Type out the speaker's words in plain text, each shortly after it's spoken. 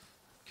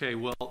Okay,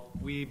 well,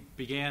 we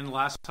began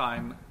last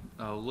time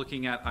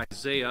looking at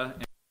Isaiah,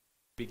 and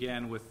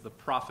began with the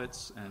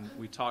prophets, and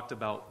we talked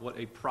about what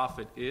a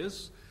prophet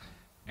is,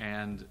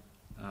 and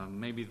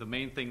maybe the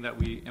main thing that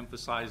we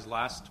emphasized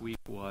last week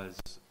was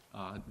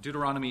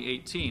Deuteronomy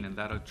 18, and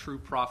that a true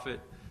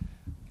prophet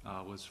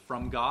was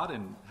from God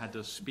and had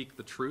to speak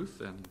the truth,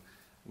 and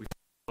we talked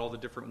about all the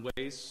different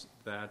ways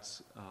that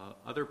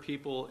other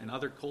people in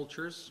other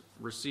cultures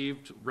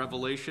received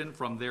revelation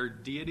from their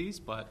deities,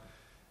 but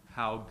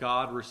how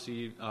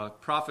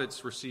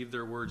prophets received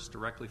their words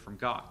directly from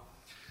God.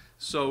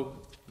 So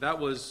that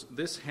was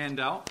this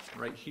handout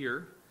right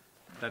here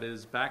that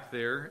is back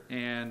there,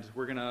 and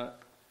we're going to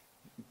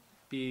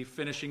be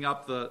finishing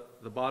up the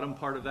bottom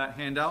part of that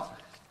handout,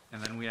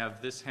 and then we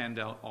have this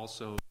handout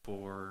also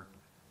for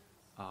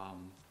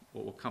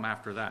what will come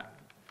after that.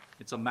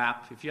 It's a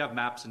map. If you have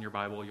maps in your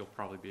Bible, you'll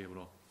probably be able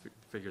to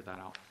figure that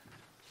out.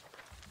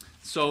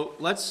 So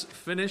let's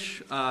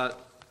finish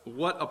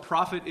what a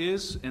prophet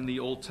is in the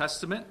Old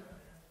Testament.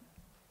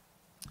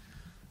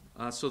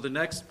 So the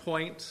next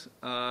point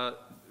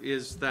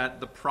is that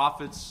the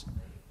prophets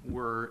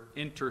were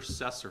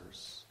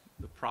intercessors.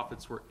 The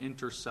prophets were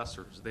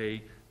intercessors.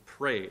 They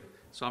prayed.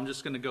 So I'm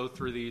just going to go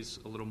through these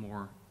a little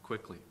more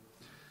quickly.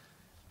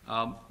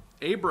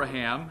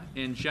 Abraham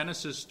in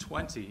Genesis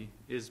 20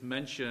 is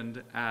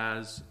mentioned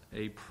as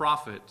a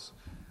prophet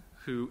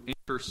who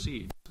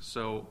intercedes.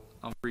 So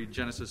I'll read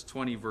Genesis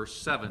 20, verse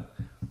 7.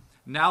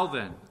 Now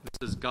then,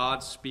 this is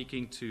God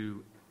speaking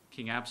to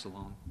King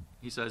Absalom.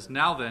 He says,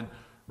 "Now then,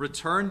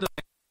 return to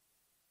me.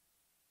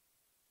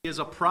 He is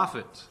a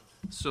prophet,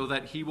 so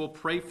that he will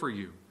pray for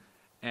you,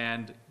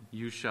 and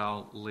you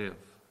shall live."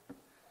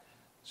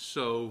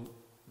 So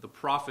the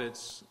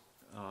prophets,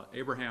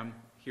 Abraham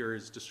here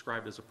is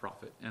described as a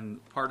prophet,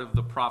 and part of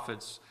the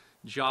prophet's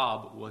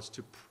job was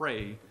to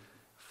pray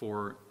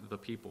for the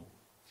people.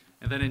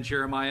 And then in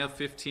Jeremiah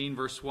 15,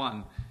 verse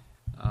 1,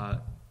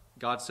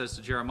 God says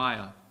to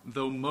Jeremiah,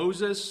 "Though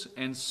Moses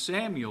and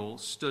Samuel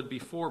stood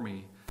before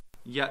me,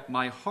 yet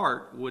my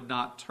heart would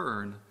not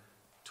turn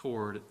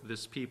toward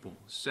this people.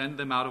 Send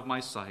them out of my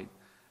sight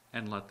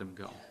and let them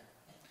go."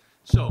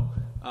 So,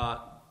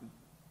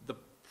 the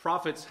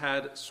prophets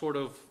had sort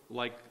of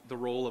like the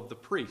role of the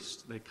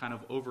priest. They kind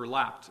of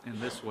overlapped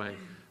in this way,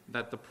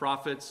 that the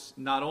prophets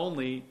not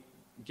only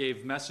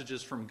gave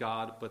messages from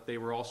God, but they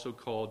were also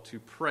called to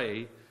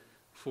pray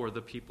for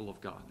the people of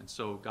God. And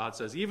so God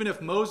says, even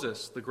if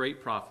Moses, the great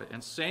prophet,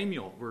 and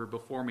Samuel were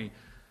before me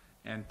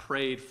and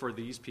prayed for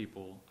these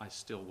people, I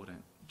still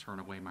wouldn't turn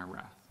away my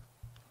wrath.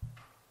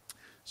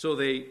 So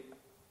they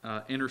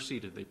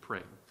interceded, they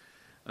prayed.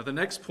 The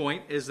next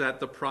point is that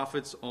the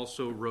prophets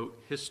also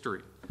wrote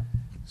history.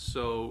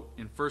 So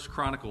in 1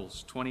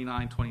 Chronicles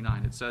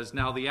 29:29, it says,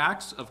 "Now the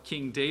acts of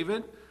King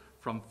David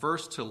from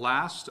first to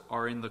last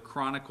are in the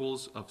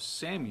chronicles of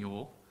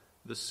Samuel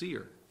the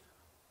seer,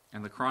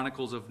 and the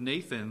chronicles of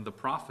Nathan the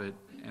prophet,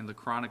 and the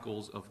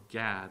chronicles of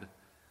Gad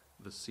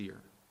the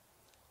seer."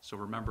 So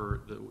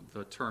remember,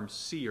 the term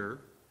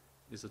seer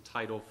is a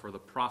title for the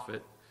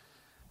prophet.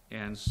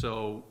 And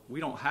so we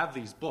don't have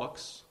these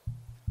books,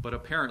 but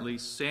apparently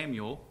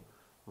Samuel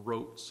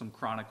wrote some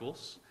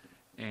chronicles,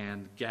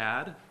 and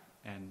Gad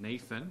and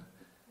Nathan,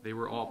 they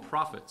were all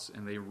prophets,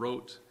 and they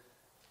wrote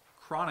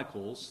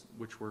chronicles,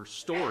 which were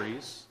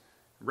stories,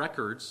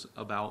 records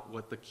about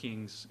what the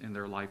kings in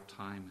their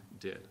lifetime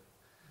did.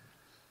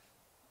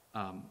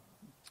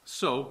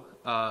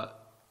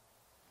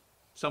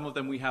 Some of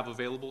them we have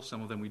available,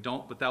 some of them we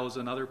don't, but that was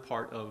another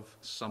part of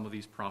some of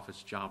these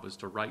prophets' job, is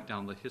to write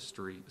down the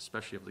history,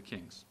 especially of the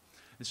kings.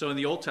 And so in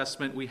the Old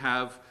Testament, we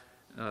have,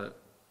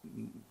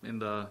 in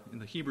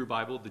the Hebrew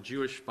Bible, the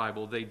Jewish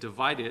Bible, they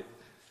divide it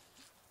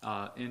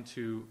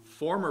into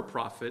former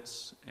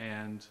prophets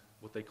and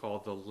what they call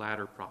the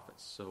latter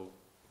prophets. So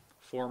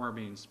former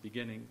means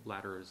beginning,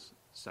 latter is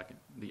second,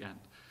 the end.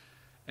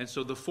 And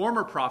so the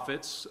former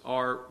prophets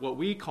are what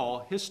we call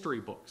history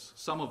books,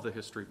 some of the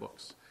history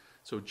books.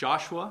 So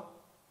Joshua,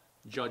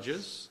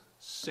 Judges,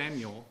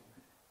 Samuel,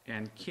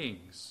 and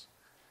Kings.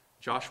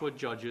 Joshua,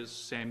 Judges,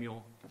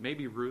 Samuel,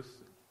 maybe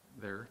Ruth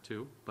there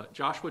too, but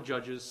Joshua,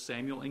 Judges,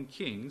 Samuel, and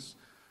Kings,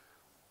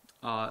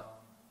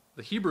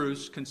 the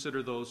Hebrews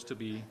consider those to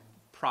be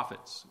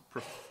prophets,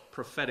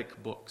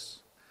 prophetic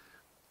books.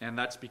 And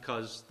that's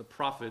because the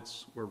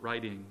prophets were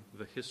writing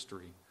the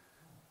history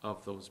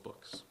of those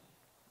books.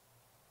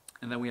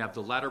 And then we have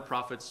the latter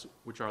prophets,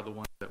 which are the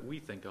ones that we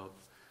think of,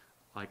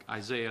 like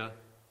Isaiah,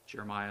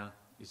 Jeremiah,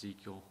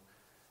 Ezekiel,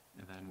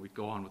 and then we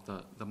go on with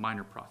the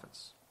minor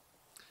prophets.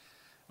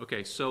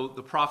 Okay, so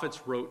the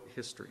prophets wrote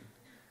history.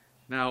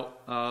 Now,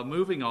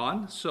 moving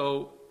on,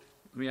 so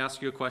let me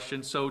ask you a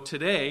question. So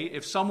today,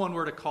 if someone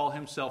were to call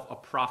himself a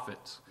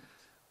prophet,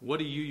 what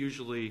do you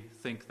usually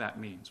think that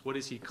means? What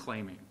is he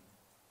claiming?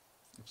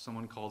 If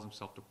someone calls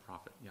himself a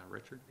prophet. Yeah,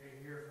 Richard?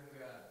 They hear from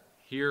God.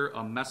 Hear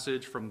a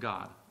message from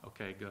God.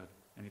 Okay, good.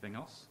 Anything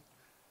else?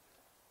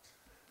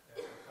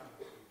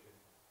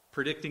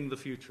 Predicting the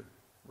future.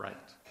 Right.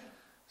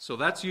 So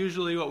that's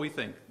usually what we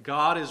think.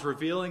 God is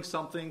revealing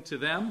something to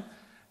them,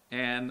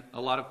 and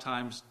a lot of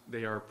times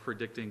they are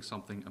predicting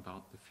something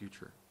about the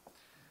future.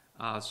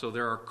 So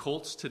there are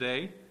cults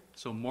today.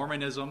 So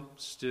Mormonism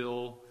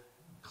still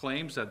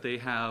claims that they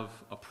have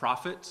a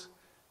prophet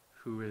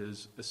who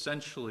is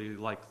essentially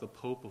like the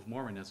Pope of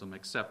Mormonism,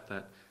 except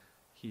that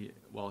he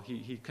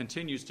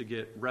continues to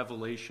get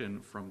revelation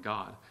from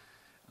God.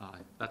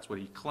 That's what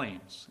he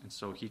claims. And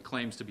so he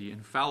claims to be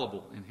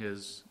infallible in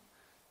his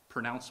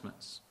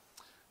pronouncements.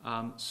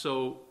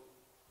 So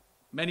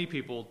many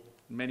people,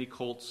 many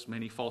cults,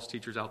 many false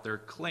teachers out there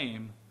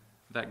claim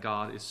that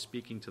God is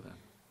speaking to them.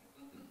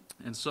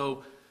 And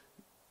so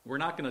we're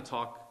not going to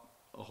talk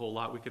a whole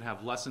lot. We could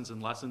have lessons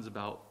and lessons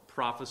about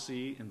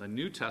prophecy in the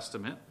New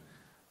Testament,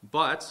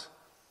 but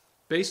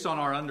based on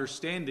our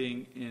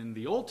understanding in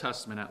the Old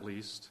Testament at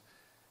least,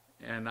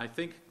 and I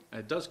think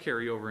it does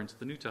carry over into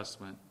the New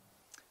Testament,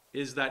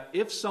 is that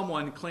if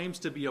someone claims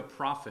to be a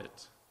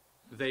prophet,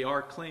 they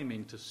are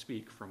claiming to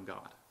speak from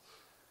God.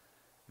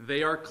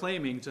 They are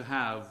claiming to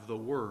have the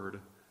word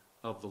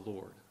of the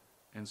Lord.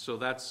 And so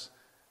that's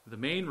the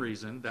main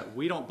reason that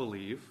we don't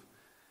believe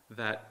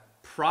that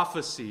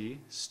prophecy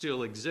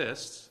still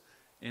exists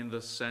in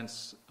the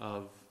sense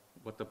of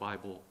what the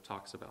Bible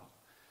talks about.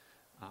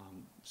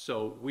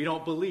 So we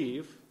don't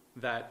believe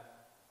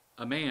that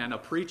a man, a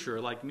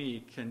preacher like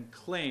me, can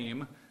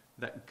claim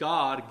that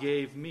God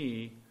gave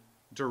me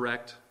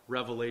direct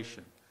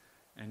revelation.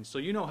 And so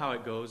you know how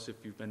it goes if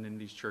you've been in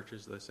these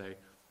churches. They say,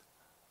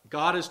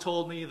 God has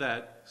told me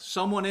that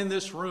someone in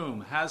this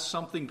room has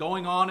something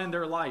going on in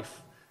their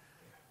life,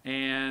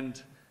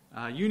 and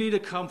you need to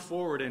come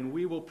forward and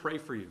we will pray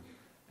for you.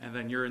 And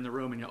then you're in the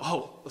room and you're,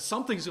 oh,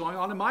 something's going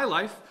on in my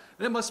life.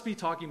 That must be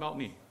talking about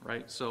me,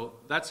 right? So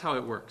that's how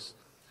it works.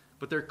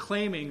 But they're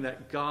claiming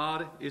that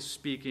God is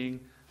speaking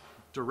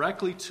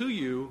directly to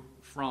you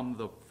from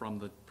the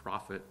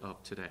prophet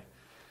of today.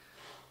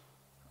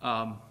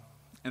 And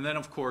then,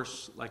 of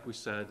course, like we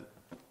said,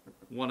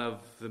 one of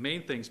the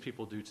main things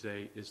people do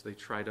today is they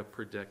try to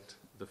predict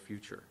the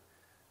future,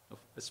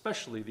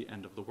 especially the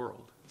end of the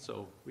world.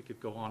 So we could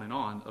go on and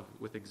on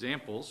with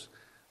examples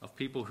of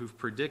people who've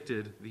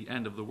predicted the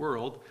end of the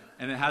world,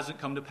 and it hasn't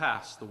come to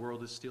pass. The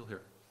world is still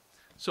here.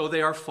 So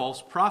they are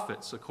false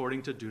prophets,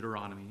 according to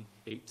Deuteronomy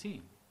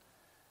 18.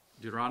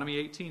 Deuteronomy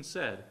 18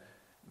 said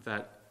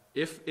that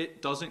if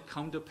it doesn't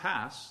come to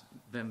pass,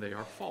 then they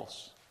are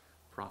false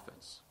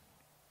prophets.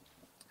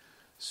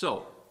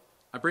 So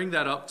I bring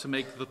that up to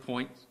make the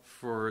point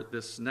for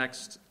this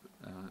next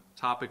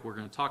topic we're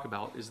going to talk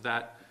about, is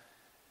that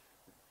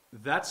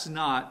that's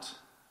not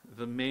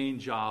the main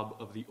job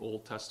of the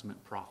Old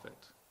Testament prophet,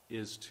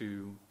 is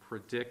to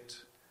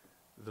predict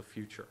the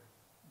future,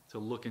 to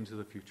look into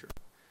the future.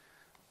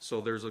 So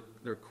there's a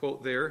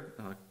quote there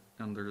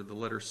under the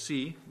letter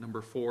C,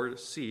 number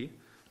 4C,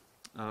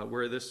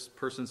 where this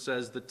person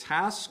says, the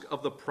task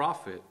of the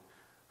prophet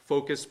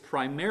focused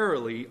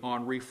primarily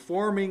on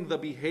reforming the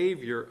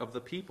behavior of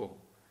the people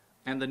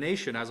and the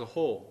nation as a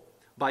whole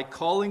by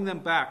calling them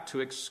back to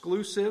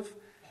exclusive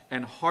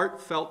and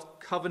heartfelt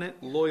covenant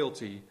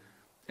loyalty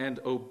and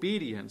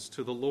obedience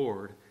to the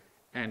Lord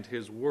and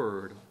his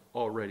word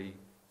already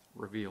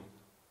revealed.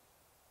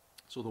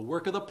 So the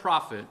work of the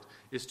prophet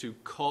is to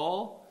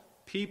call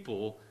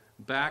people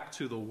back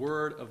to the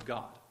word of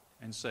God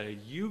and say,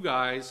 you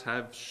guys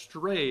have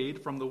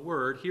strayed from the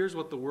word. Here's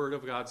what the word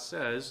of God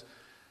says,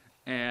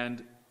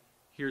 and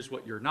here's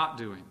what you're not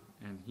doing.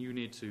 And you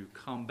need to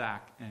come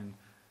back and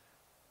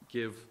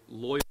give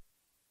loyalty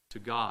to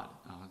God.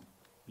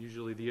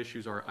 Usually the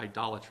issues are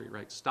idolatry,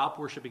 right? Stop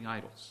worshiping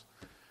idols.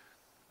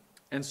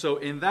 And so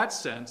in that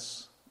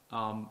sense,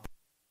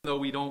 though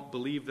we don't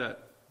believe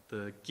that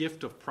the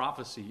gift of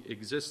prophecy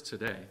exists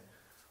today,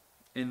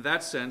 in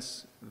that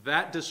sense,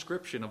 that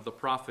description of the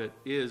prophet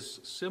is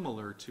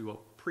similar to a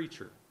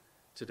preacher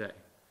today.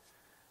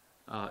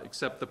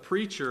 Except the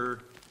preacher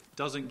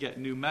doesn't get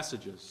new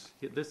messages.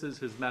 This is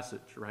his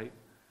message, right?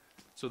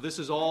 So this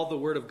is all the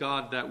Word of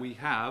God that we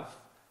have,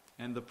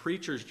 and the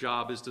preacher's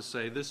job is to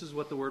say, this is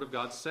what the Word of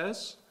God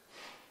says,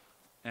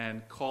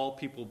 and call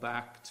people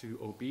back to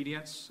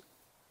obedience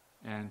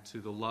and to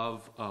the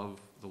love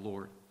of the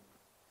Lord.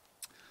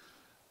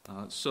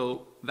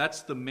 So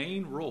that's the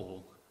main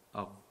role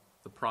of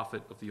the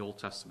prophet of the Old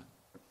Testament.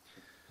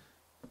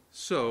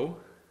 So,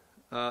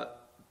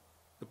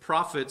 the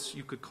prophets,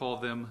 you could call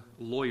them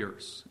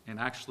lawyers. And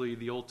actually,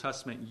 the Old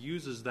Testament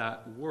uses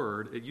that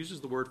word. It uses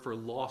the word for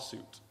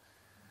lawsuit.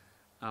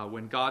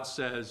 When God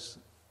says,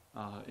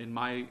 in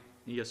my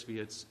ESV,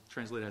 it's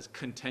translated as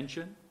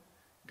contention.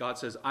 God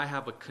says, I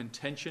have a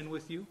contention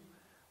with you.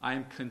 I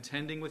am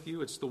contending with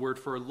you. It's the word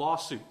for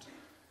lawsuit.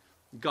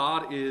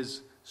 God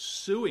is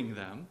suing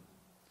them.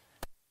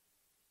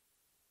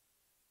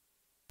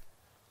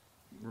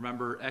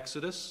 Remember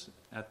Exodus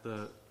at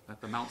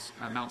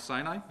Mount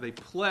Sinai? They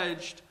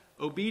pledged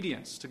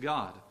obedience to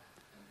God.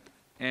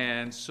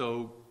 And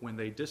so when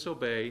they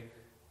disobey,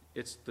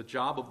 it's the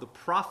job of the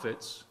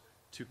prophets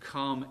to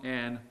come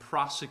and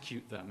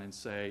prosecute them and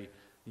say,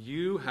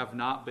 you have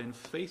not been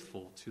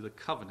faithful to the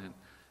covenant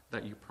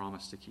that you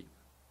promised to keep.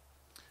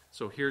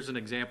 So here's an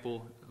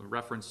example, a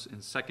reference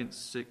in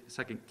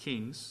 2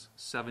 Kings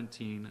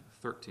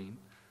 17:13.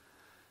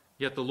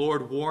 Yet the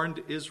Lord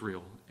warned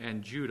Israel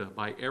and Judah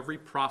by every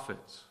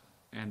prophet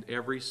and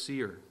every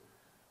seer,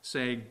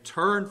 saying,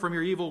 "Turn from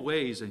your evil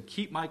ways and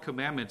keep my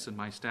commandments and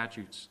my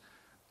statutes,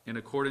 in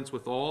accordance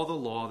with all the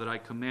law that I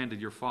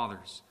commanded your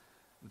fathers,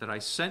 that I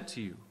sent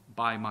to you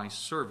by my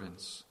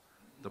servants,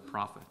 the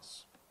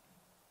prophets."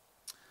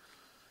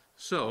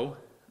 So,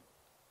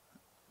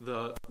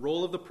 the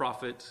role of the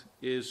prophet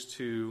is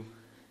to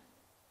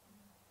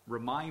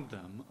remind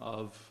them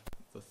of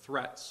the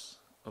threats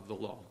of the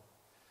law.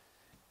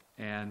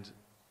 And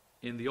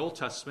in the Old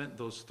Testament,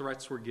 those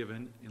threats were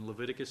given in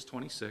Leviticus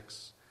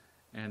 26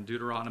 and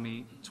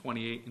Deuteronomy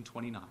 28 and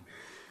 29.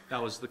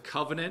 That was the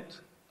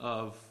covenant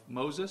of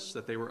Moses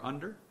that they were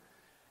under.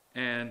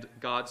 And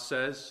God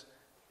says,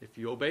 if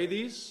you obey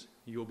these,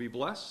 you will be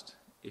blessed.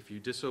 If you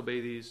disobey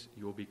these,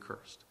 you will be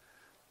cursed.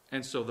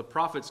 And so the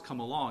prophets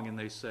come along and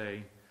they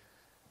say,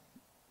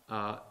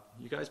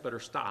 you guys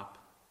better stop,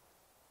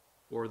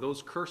 or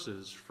those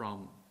curses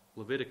from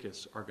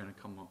Leviticus are going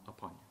to come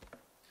upon you.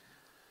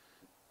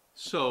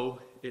 So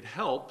it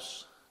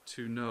helps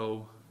to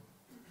know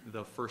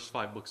the first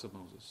 5 books of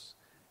Moses,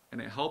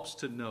 and it helps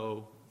to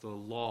know the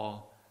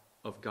law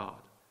of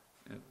God,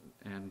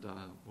 and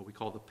what we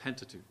call the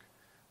Pentateuch,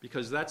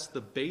 because that's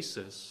the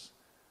basis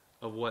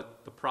of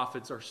what the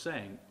prophets are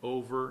saying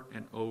over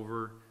and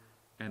over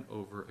and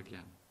over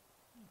again.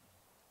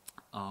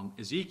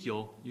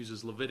 Ezekiel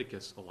uses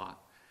Leviticus a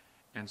lot,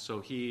 and so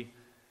he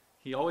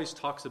always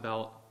talks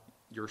about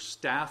your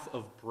staff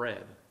of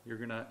bread. You're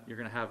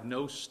gonna have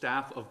no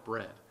staff of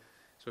bread.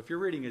 So if you're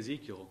reading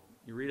Ezekiel,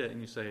 you read it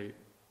and you say,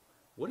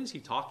 what is he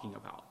talking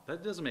about?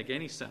 That doesn't make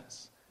any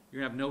sense.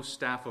 You're gonna have no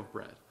staff of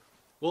bread.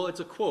 Well, it's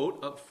a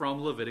quote from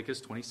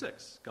Leviticus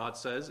 26. God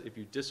says, if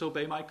you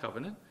disobey my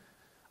covenant,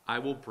 I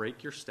will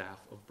break your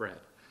staff of bread.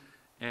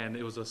 And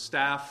it was a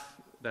staff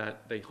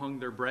that they hung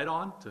their bread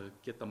on to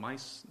get the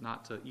mice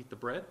not to eat the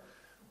bread.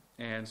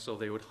 And so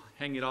they would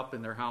hang it up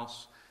in their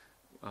house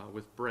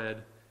with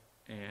bread.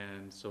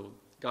 And so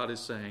God is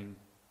saying,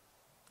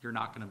 you're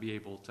not going to be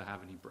able to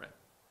have any bread.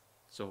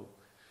 So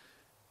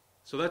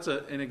that's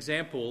an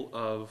example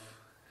of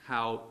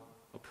how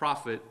a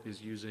prophet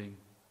is using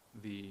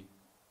the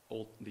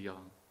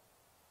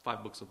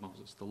 5 books of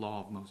Moses, the law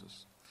of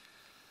Moses.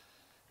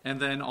 And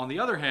then on the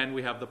other hand,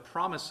 we have the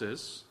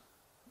promises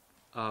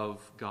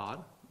of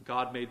God.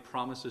 God made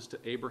promises to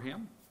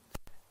Abraham,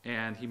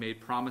 and he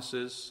made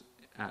promises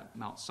at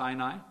Mount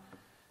Sinai.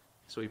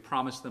 So he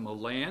promised them a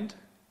land,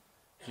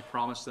 he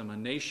promised them a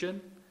nation,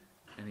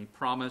 and he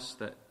promised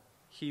that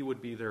he would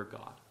be their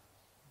God.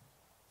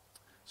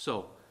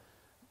 So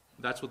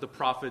that's what the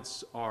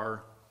prophets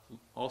are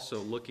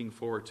also looking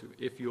forward to.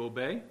 If you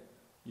obey,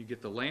 you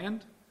get the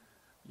land,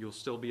 you'll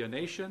still be a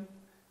nation,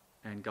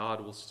 and God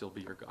will still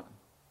be your God.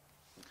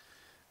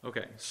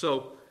 Okay,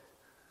 so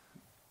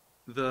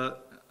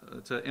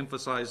to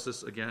emphasize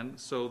this again,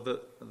 so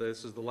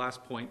this is the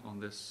last point on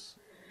this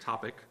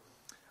topic.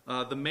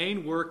 The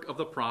main work of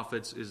the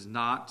prophets is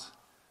not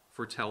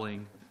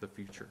foretelling the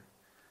future.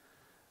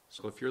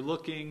 So if you're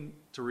looking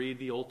to read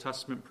the Old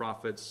Testament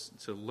prophets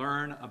to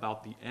learn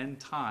about the end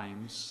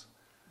times,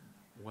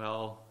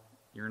 well,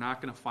 you're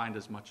not going to find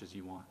as much as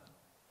you want.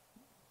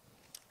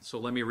 So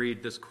let me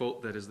read this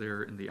quote that is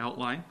there in the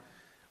outline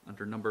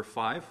under number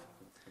 5.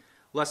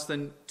 Less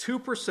than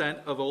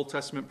 2% of Old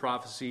Testament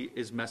prophecy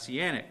is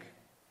messianic.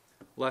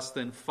 Less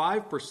than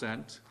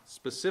 5%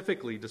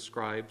 specifically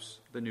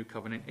describes the New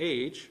Covenant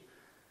age,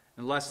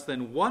 and less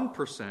than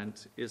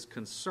 1% is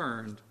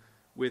concerned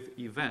with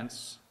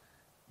events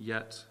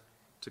yet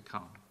to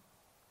come.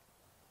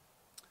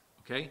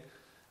 Okay?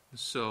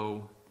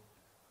 So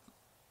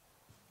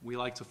we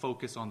like to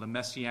focus on the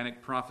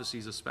messianic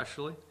prophecies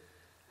especially,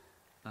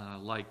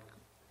 like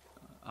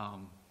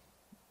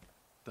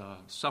the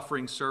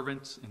suffering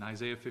servant in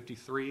Isaiah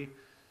 53,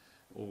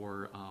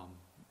 or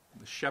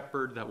the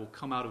shepherd that will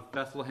come out of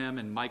Bethlehem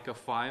in Micah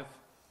 5.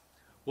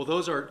 Well,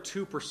 those are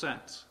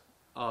 2%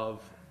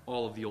 of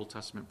all of the Old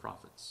Testament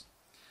prophets.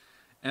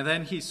 And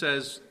then he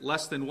says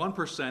less than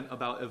 1%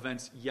 about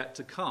events yet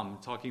to come,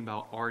 talking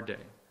about our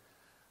day.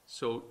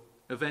 So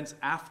events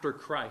after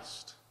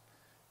Christ,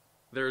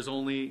 there's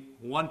only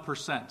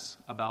 1%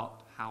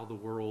 about how the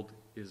world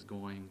is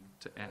going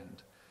to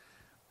end.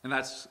 And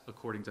that's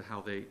according to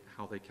how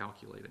they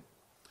calculate it.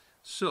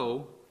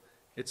 So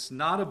it's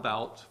not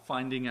about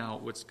finding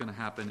out what's going to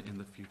happen in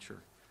the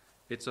future.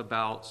 It's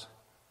about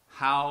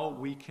how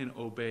we can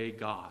obey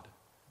God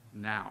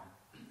now,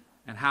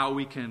 and how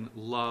we can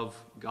love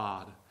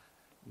God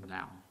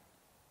now.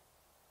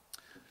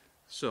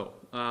 So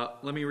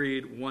let me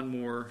read one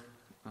more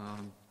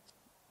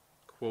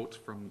quote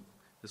from,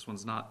 this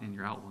one's not in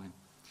your outline,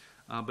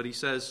 but he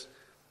says,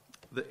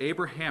 the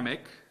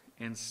Abrahamic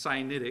and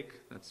Sinaitic,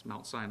 that's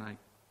Mount Sinai,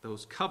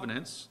 those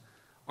covenants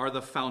are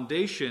the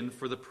foundation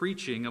for the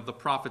preaching of the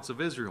prophets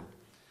of Israel.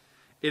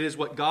 It is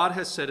what God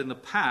has said in the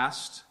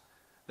past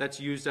that's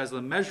used as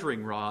the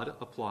measuring rod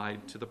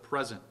applied to the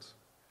present.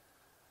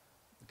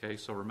 Okay,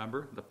 so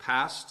remember, the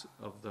past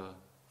of the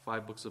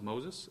 5 books of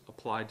Moses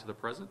applied to the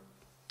present.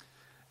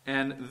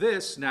 And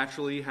this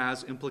naturally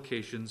has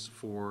implications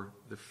for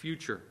the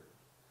future.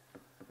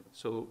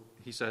 So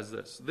he says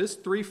this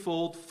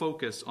threefold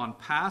focus on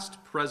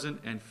past,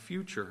 present, and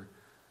future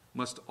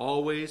must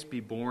always be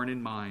borne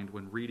in mind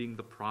when reading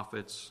the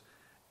prophets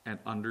and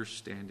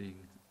understanding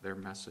their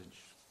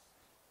message.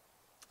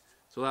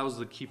 So that was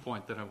the key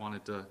point that I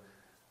wanted to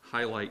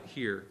highlight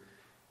here,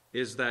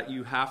 is that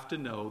you have to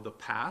know the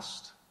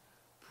past,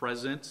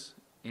 present,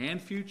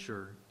 and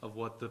future of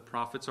what the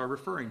prophets are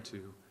referring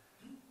to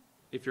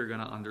if you're going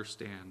to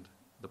understand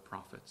the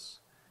prophets.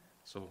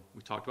 So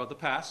we talked about the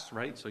past,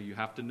 right? So you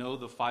have to know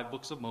the 5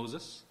 books of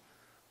Moses.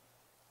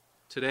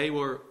 Today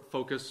we're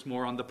focused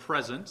more on the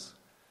present.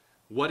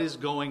 What is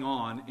going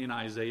on in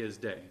Isaiah's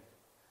day?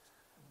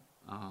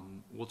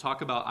 We'll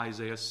talk about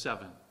Isaiah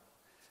 7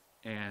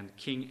 and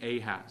King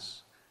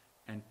Ahaz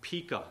and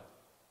Pekah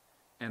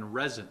and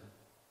Rezin.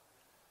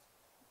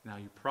 Now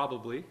you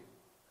probably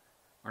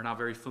are not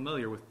very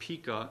familiar with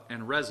Pekah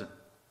and Rezin.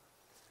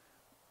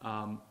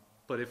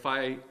 But if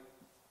I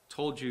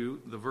told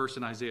you the verse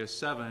in Isaiah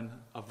 7,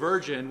 a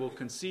virgin will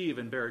conceive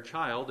and bear a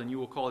child, and you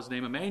will call his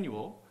name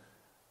Emmanuel,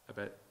 I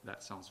bet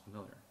that sounds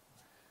familiar.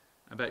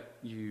 I bet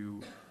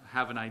you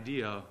have an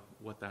idea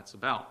what that's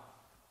about.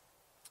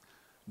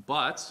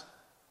 But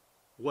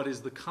what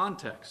is the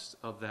context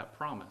of that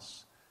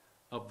promise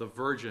of the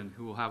virgin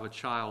who will have a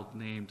child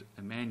named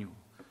Emmanuel?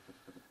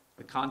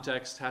 The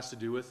context has to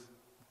do with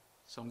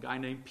some guy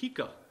named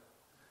Pekah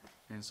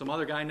and some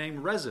other guy named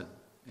Rezin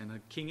and a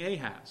King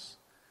Ahaz.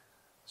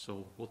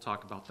 So we'll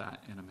talk about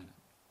that in a minute.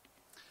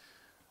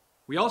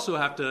 We also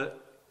have to,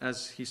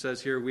 as he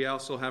says here, we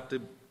also have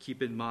to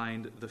keep in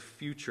mind the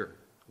future.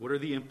 What are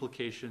the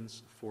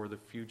implications for the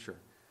future?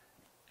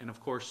 And of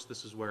course,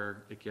 this is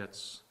where it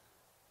gets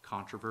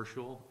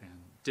controversial and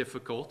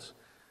difficult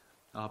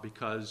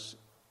because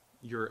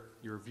your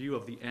view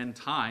of the end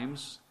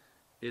times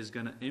is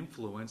going to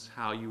influence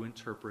how you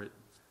interpret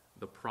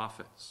the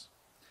prophets.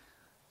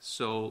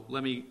 So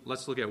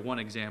let's look at one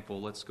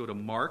example. Let's go to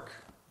Mark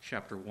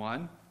chapter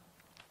 1,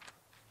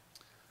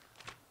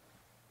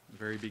 the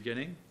very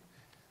beginning,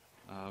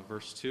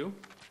 verse 2.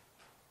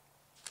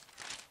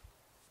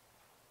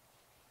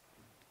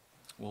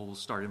 Well, we'll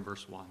start in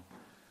verse 1.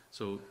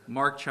 So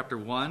Mark chapter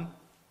 1.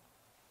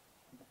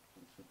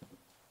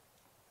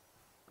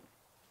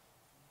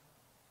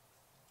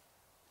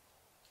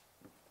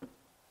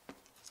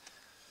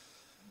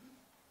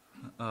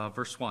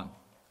 Verse 1.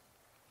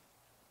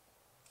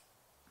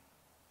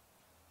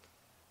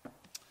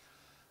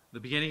 The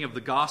beginning of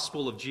the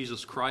gospel of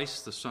Jesus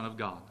Christ, the Son of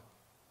God,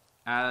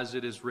 as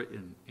it is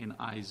written in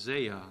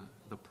Isaiah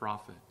the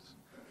prophet,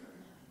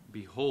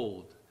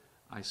 "Behold,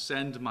 I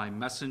send my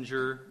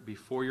messenger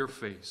before your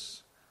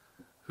face,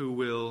 who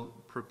will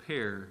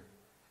prepare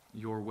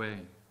your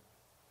way.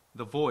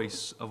 The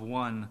voice of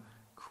one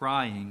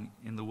crying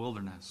in the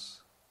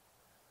wilderness,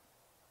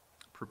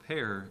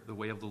 prepare the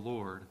way of the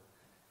Lord,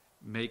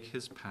 make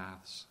his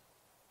paths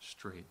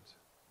straight."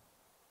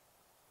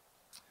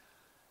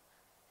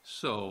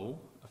 So,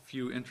 a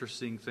few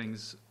interesting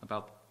things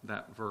about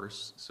that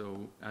verse.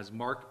 So, as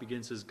Mark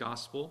begins his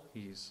gospel,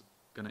 he's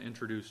going to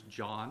introduce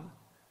John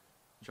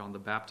the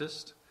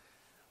Baptist.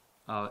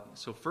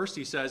 So first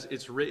he says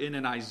it's written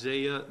in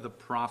Isaiah the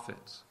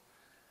prophet.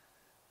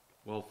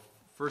 Well,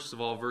 first of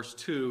all, verse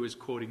 2 is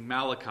quoting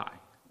Malachi.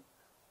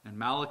 And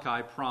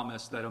Malachi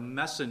promised that a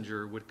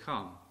messenger would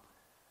come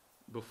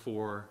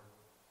before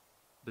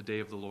the day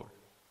of the Lord.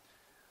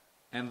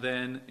 And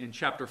then in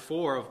chapter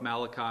 4 of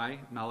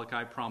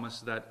Malachi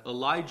promised that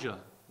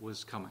Elijah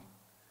was coming.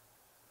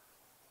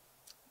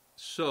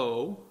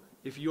 So,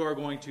 if you are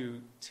going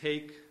to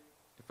take,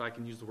 if I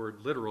can use the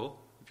word literal,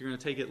 if you're going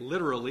to take it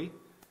literally,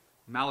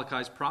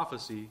 Malachi's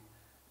prophecy,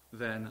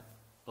 then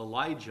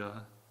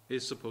Elijah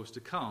is supposed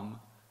to come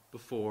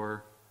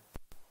before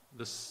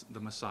the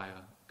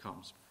Messiah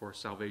comes, before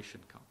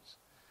salvation comes.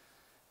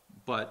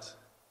 But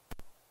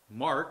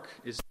Mark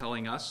is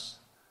telling us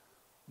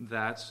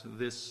that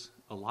this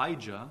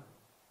Elijah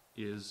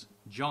is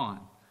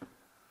John.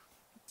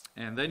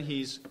 And then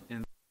he's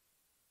in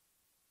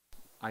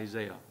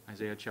Isaiah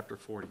chapter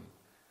 40.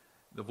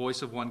 The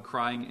voice of one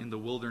crying in the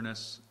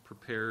wilderness,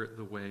 prepare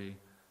the way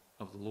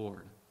of the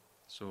Lord.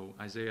 So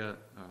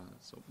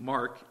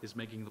Mark is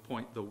making the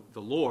point, the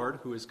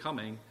Lord who is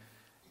coming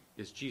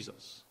is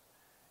Jesus.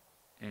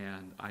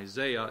 And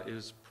Isaiah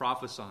is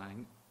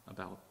prophesying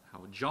about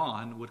how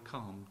John would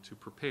come to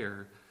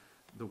prepare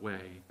the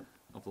way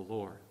of the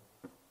Lord.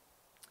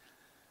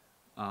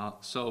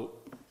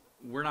 So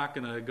we're not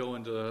going to go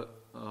into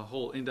a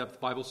whole in-depth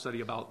Bible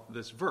study about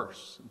this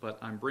verse, but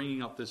I'm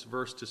bringing up this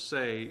verse to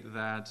say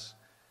that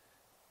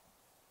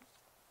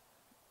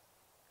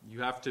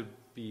you have to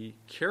be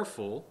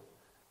careful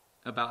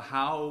about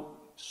how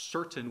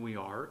certain we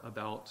are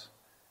about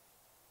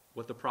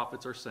what the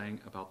prophets are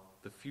saying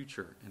about the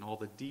future and all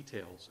the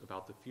details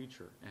about the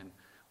future and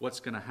what's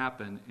going to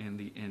happen in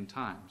the end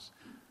times.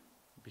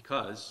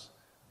 Because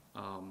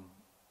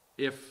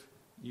if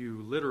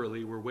you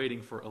literally were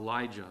waiting for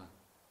Elijah,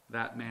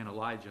 that man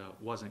Elijah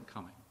wasn't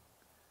coming.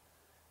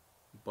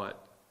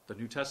 But the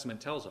New Testament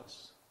tells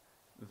us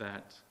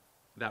that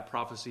that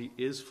prophecy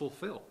is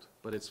fulfilled,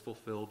 but it's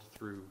fulfilled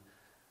through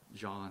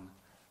John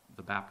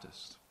the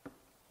Baptist.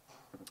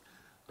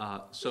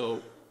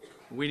 So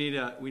we need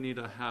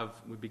to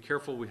be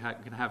careful. We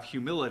can have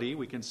humility.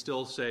 We can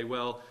still say,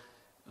 well,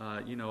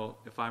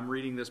 if I'm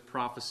reading this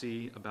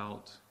prophecy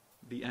about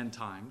the end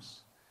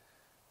times,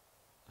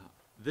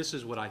 this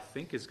is what I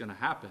think is going to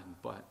happen,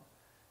 but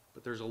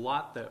there's a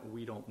lot that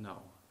we don't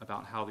know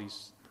about how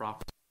these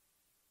prophecies.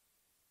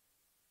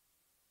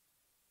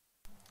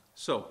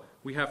 So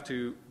we have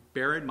to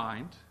bear in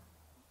mind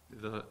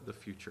the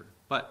future.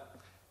 But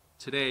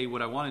today,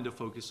 what I wanted to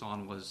focus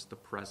on was the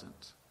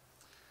present.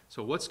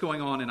 So what's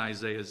going on in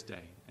Isaiah's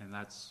day? And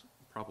that's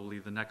probably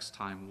the next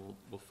time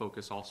we'll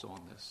focus also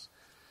on this.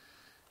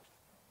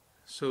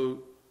 So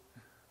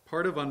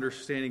part of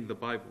understanding the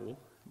Bible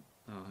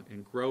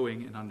and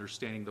growing in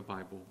understanding the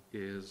Bible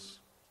is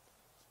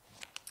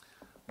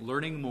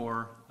learning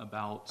more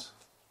about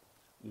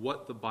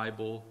what the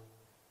Bible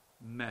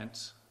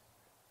meant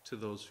to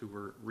those who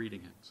were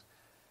reading it.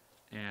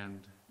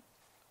 And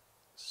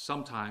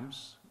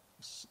sometimes,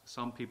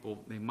 some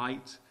people, they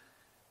might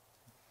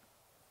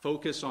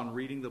focus on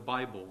reading the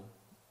Bible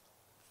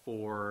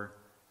for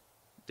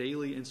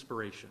daily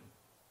inspiration,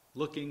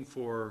 looking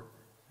for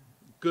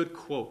good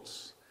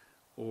quotes,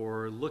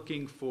 or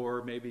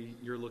maybe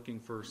you're looking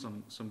for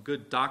some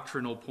good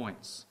doctrinal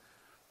points,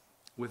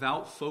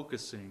 without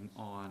focusing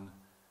on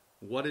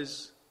what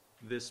is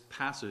this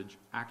passage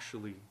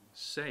actually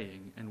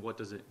saying and what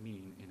does it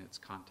mean in its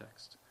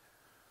context.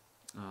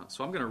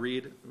 So I'm going to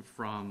read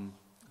from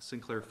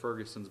Sinclair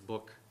Ferguson's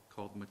book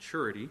called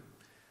Maturity.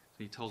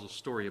 He tells a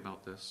story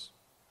about this.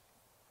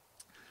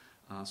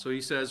 So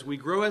he says, "We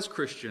grow as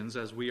Christians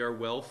as we are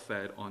well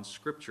fed on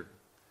Scripture.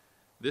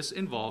 This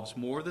involves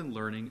more than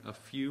learning a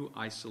few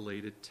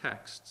isolated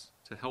texts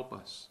to help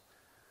us.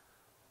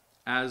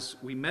 As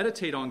we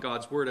meditate on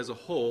God's Word as a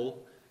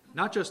whole,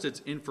 not just its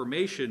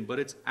information, but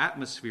its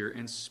atmosphere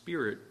and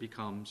spirit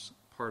becomes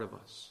part of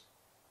us.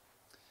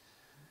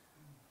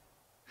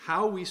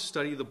 How we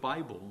study the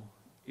Bible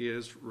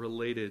is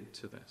related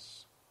to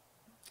this."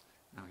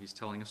 Now he's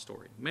telling a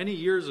story. "Many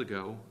years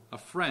ago, a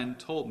friend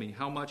told me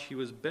how much he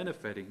was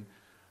benefiting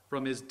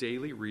from his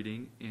daily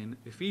reading in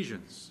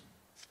Ephesians.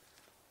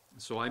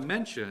 So I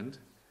mentioned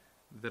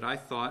that I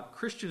thought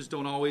Christians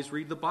don't always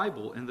read the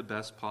Bible in the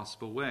best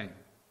possible way.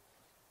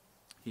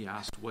 He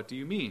asked, "What do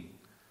you mean?"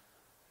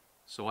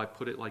 So I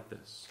put it like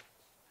this.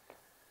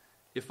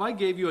 If I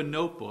gave you a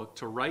notebook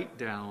to write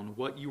down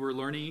what you were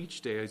learning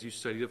each day as you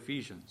studied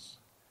Ephesians,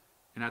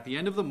 and at the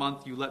end of the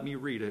month you let me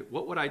read it,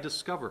 what would I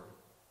discover?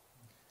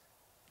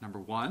 Number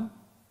one,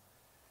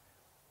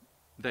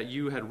 that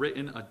you had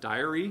written a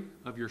diary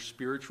of your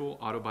spiritual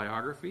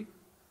autobiography,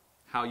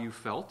 how you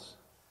felt,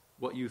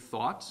 what you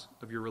thought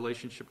of your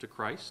relationship to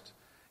Christ,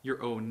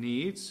 your own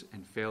needs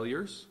and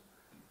failures.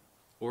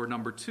 Or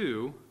number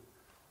two,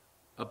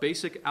 a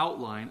basic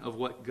outline of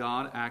what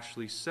God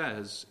actually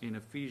says in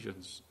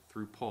Ephesians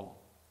through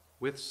Paul,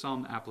 with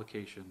some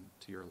application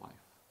to your life.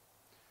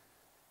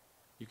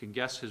 You can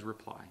guess his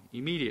reply.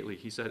 Immediately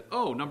he said,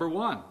 "Oh, number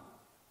one."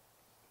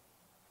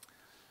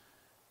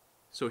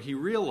 So he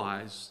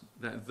realized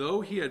that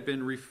though he had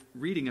been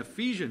reading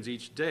Ephesians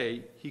each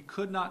day, he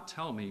could not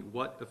tell me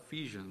what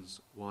Ephesians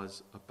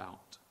was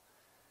about.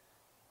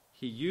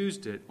 He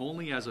used it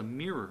only as a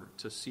mirror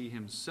to see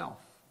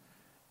himself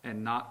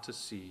and not to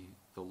see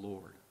the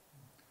Lord.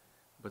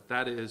 But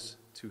that is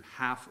to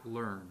half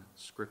learn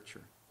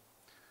Scripture.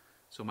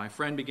 So my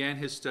friend began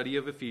his study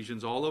of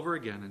Ephesians all over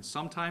again, and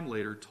sometime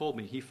later told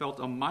me he felt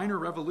a minor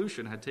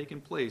revolution had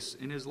taken place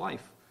in his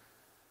life.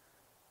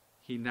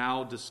 He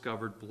now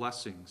discovered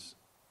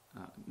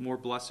more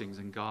blessings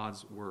in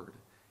God's Word.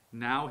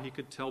 Now he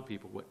could tell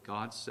people what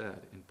God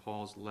said in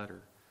Paul's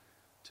letter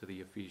to the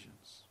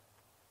Ephesians.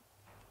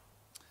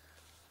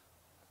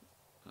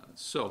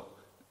 So,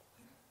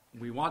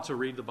 we want to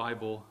read the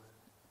Bible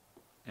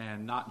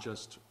and not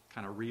just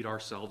kind of read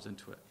ourselves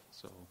into it.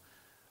 So,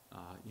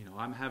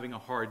 I'm having a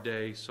hard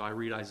day, so I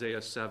read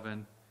Isaiah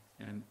 7,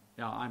 and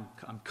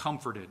I'm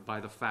comforted by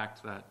the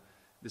fact that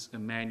this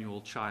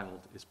Emmanuel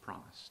child is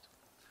promised.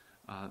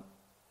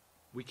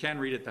 We can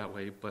read it that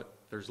way, but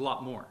there's a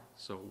lot more.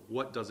 So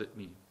what does it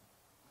mean?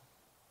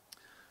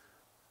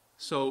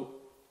 So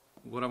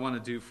what I want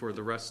to do for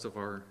the rest of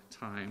our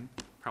time,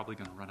 probably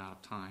going to run out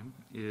of time,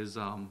 is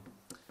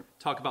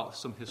talk about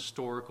some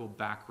historical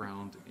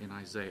background in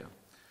Isaiah.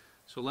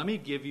 So let me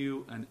give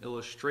you an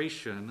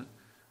illustration,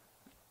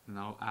 and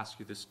I'll ask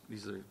you this.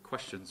 These are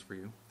questions for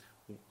you,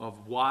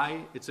 of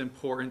why it's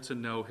important to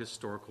know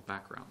historical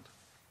background.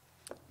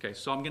 Okay,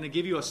 so I'm going to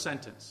give you a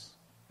sentence.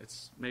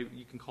 Maybe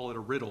you can call it a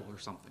riddle or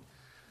something.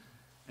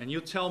 And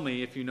you'll tell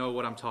me if you know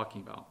what I'm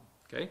talking about.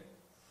 Okay?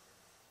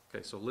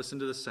 Okay, so listen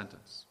to this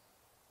sentence.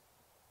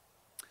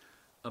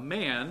 A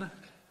man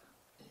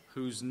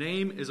whose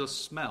name is a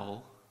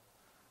smell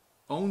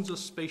owns a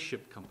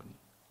spaceship company.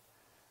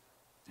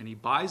 and he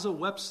buys a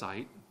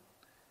website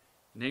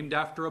named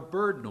after a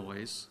bird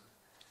noise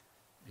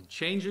and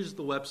changes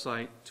the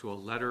website to a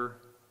letter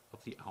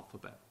of the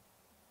alphabet.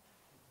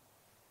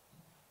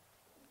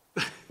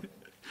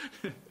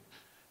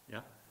 Yeah?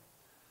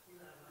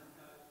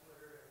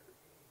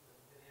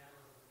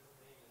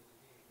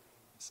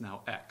 It's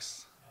now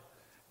X.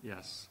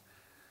 Yes.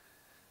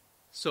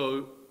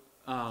 So,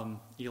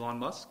 Elon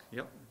Musk,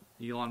 yep.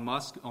 Elon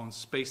Musk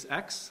owns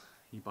SpaceX.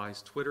 He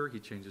buys Twitter. He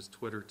changes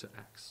Twitter to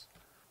X.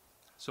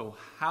 So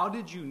how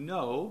did you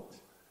know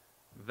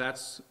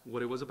that's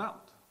what it was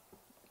about?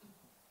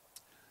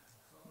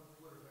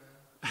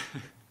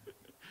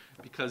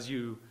 Because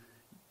you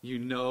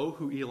know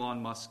who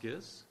Elon Musk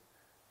is.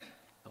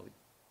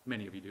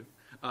 Many of you do.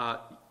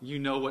 You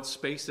know what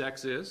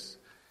SpaceX is.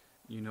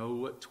 You know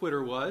what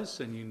Twitter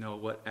was, and you know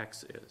what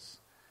X is.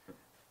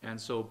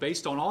 And so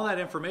based on all that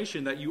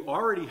information that you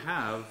already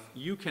have,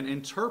 you can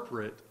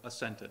interpret a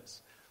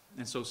sentence.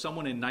 And so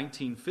someone in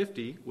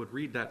 1950 would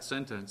read that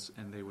sentence,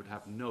 and they would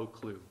have no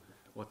clue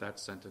what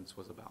that sentence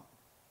was about.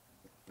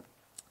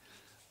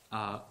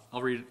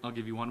 I'll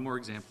give you one more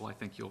example. I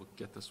think you'll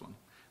get this one.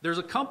 There's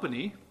a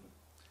company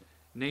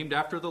named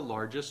after the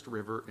largest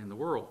river in the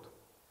world.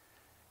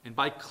 And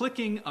by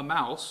clicking a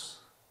mouse,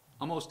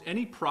 almost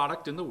any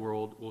product in the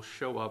world will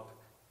show up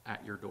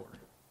at your door.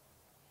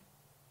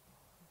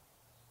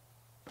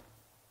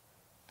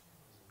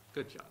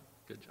 Good job.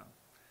 Good job.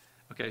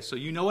 Okay, so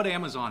you know what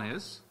Amazon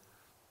is.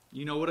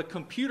 You know what a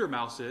computer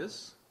mouse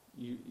is.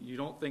 You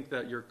don't think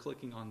that you're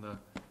clicking on the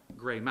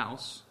gray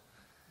mouse.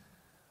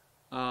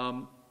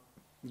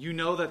 You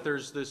know that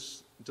there's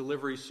this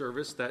delivery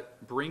service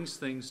that brings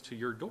things to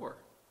your door.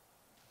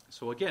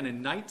 So again,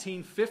 in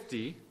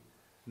 1950,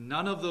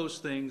 none of those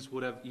things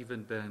would have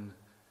even been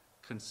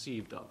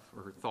conceived of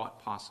or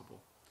thought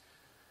possible.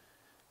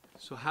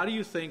 So how do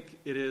you think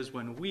it is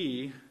when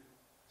we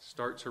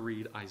start to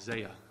read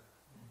Isaiah?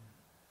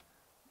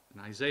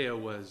 And Isaiah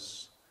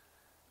was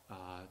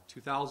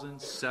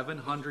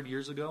 2,700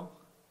 years ago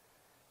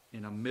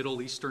in a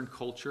Middle Eastern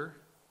culture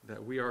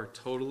that we are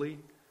totally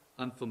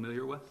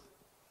unfamiliar with.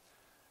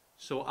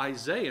 So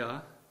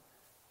Isaiah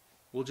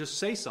will just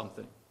say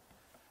something,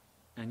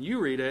 and you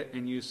read it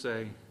and you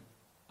say,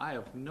 I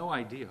have no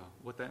idea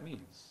what that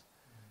means.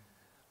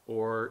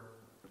 Or,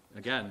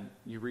 again,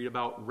 you read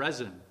about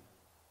Rezin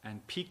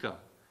and Pekah,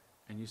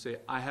 and you say,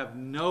 I have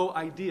no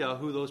idea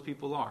who those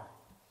people are.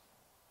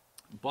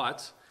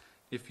 But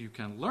if you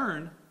can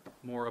learn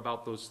more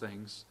about those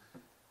things,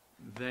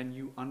 then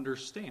you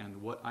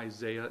understand what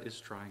Isaiah is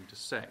trying to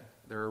say.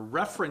 There are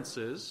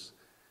references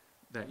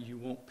that you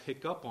won't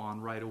pick up on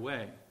right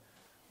away.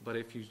 But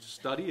if you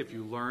study, if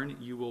you learn,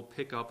 you will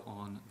pick up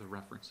on the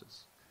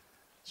references.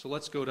 So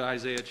let's go to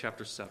Isaiah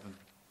chapter 7.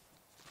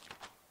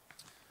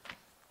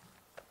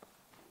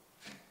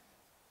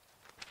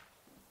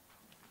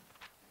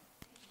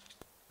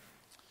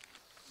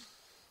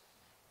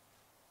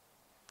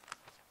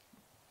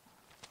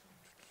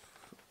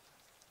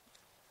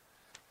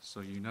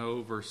 So you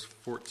know verse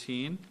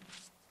 14.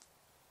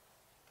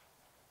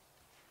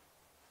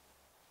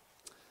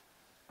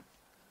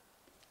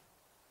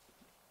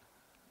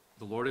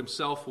 The Lord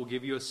himself will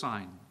give you a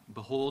sign.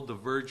 Behold, the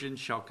virgin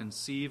shall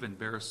conceive and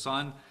bear a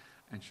son,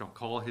 and shall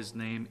call his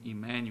name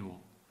Emmanuel.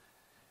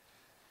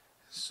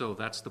 So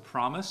that's the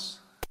promise.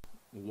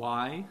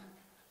 Why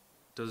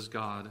does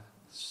God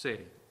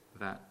say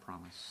that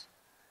promise?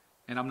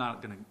 And I'm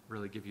not going to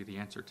really give you the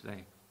answer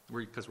today,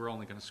 because we're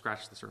only going to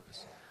scratch the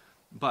surface.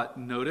 But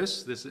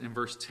notice this in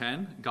verse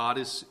 10, God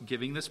is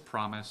giving this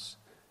promise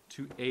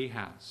to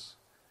Ahaz,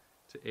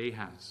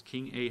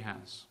 King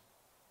Ahaz.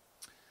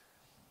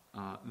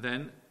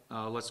 Then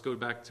let's go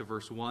back to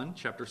verse 1,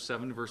 chapter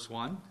 7, verse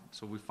 1.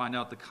 So we find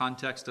out the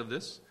context of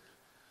this.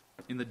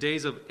 In the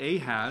days of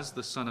Ahaz,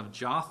 the son of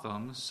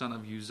Jotham, son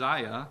of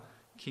Uzziah,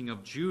 king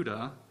of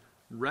Judah,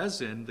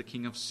 Rezin, the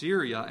king of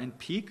Syria, and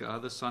Pekah,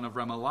 the son of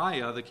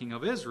Remaliah, the king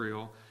of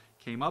Israel,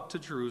 came up to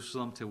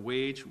Jerusalem to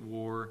wage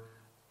war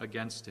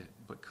against it,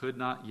 but could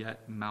not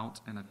yet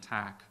mount an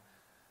attack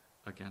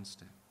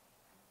against it.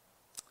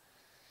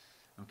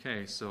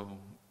 Okay, so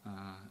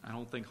I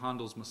don't think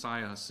Handel's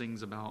Messiah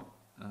sings about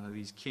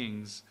these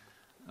kings,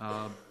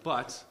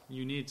 but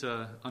you need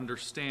to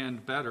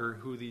understand better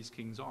who these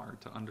kings are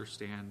to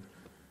understand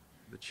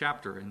the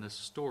chapter in this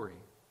story.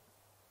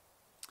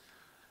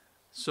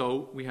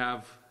 So we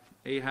have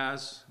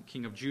Ahaz,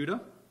 king of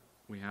Judah.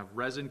 We have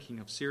Rezin, king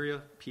of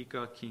Syria.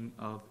 Pekah, king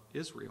of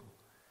Israel.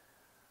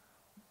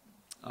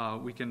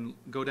 We can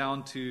go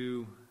down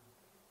to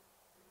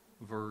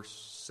verse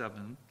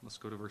 7. Let's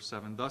go to verse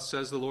 7. Thus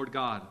says the Lord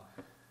God,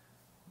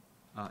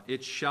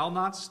 it shall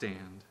not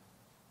stand,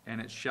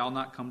 and it shall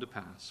not come to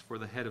pass, for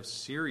the head of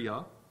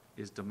Syria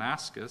is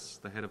Damascus,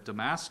 the head of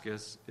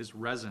Damascus is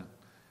Rezin.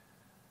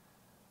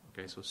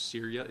 Okay, so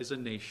Syria is a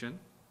nation,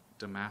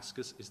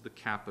 Damascus is the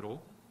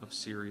capital of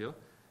Syria,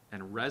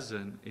 and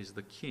Rezin is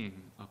the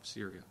king of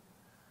Syria.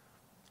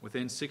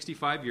 Within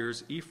 65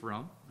 years,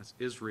 Ephraim, that's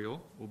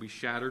Israel, will be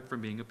shattered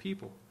from being a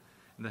people.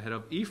 And the head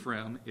of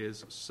Ephraim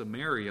is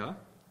Samaria,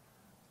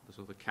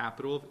 So the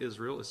capital of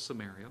Israel is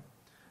Samaria.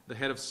 The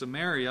head of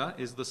Samaria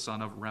is the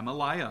son of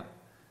Remaliah.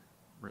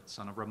 The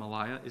son of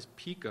Remaliah is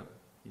Pekah.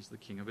 He's the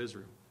king of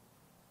Israel.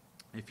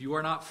 If you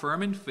are not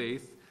firm in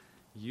faith,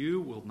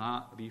 you will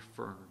not be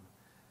firm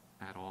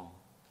at all.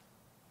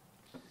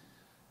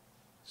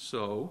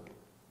 So,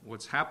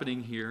 what's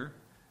happening here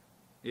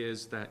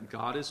is that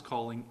God is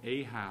calling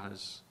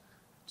Ahaz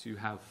to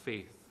have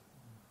faith,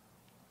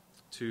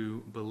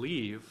 to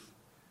believe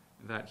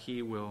that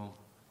he will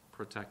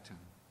protect him.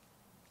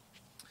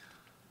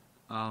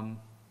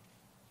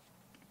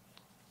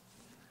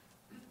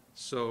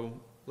 So,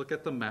 look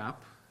at the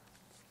map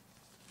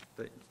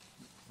that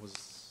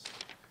was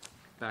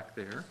back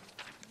there.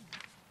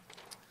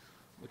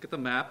 Look at the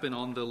map, and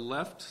on the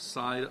left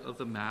side of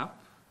the map,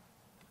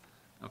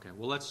 okay,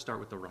 well, let's start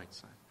with the right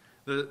side.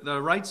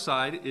 The right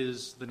side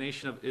is the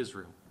nation of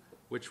Israel,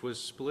 which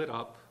was split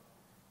up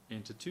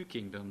into two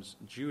kingdoms,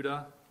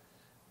 Judah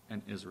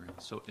and Israel.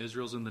 So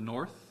Israel's in the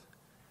north,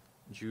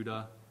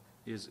 Judah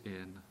is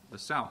in the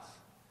south.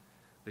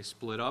 They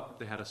split up.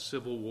 They had a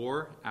civil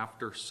war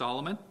after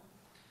Solomon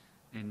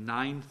in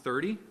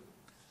 930.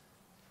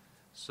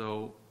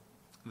 So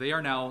they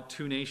are now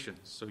two nations.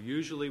 So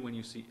usually when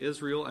you see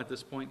Israel at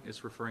this point,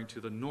 it's referring to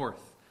the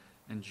north,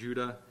 and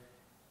Judah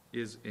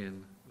is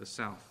in the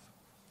south.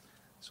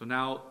 So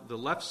now the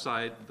left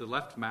side, the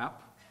left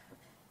map,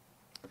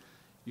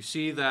 you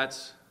see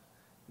that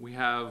we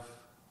have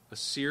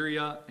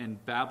Assyria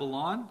and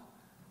Babylon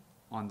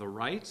on the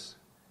right,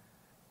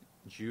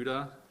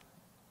 Judah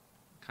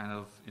kind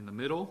of in the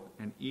middle,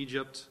 and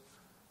Egypt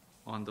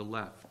on the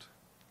left.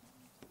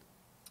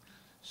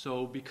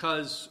 So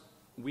because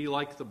we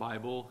like the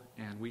Bible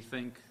and we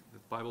think that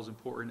the Bible is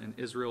important and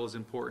Israel is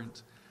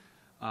important,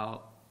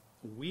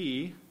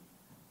 we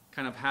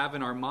kind of have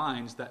in our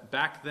minds that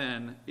back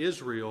then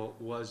Israel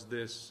was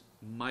this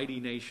mighty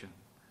nation.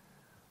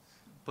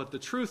 But the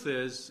truth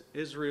is,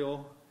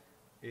 Israel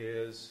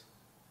is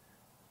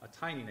a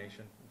tiny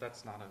nation.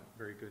 That's not a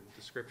very good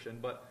description,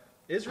 but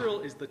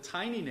Israel is the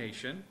tiny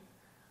nation,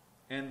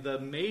 and the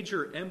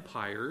major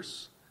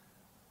empires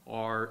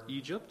are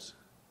Egypt,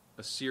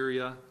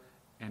 Assyria,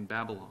 and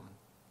Babylon.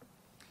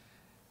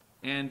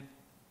 And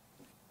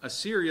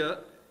Assyria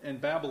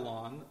and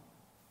Babylon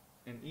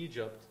and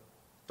Egypt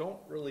don't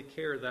really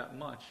care that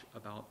much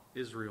about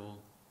Israel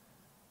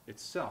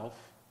itself,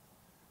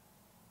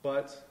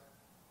 but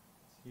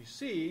you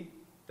see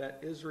that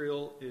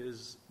Israel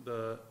is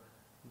the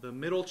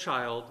middle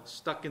child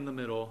stuck in the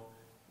middle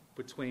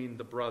between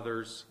the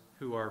brothers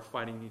who are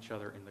fighting each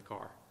other in the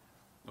car.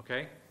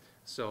 Okay?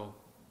 So,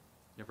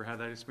 you ever had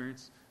that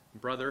experience?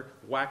 Brother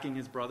whacking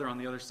his brother on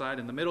the other side,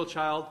 and the middle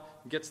child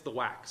gets the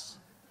whacks.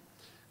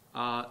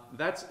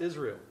 That's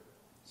Israel.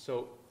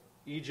 So,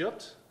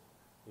 Egypt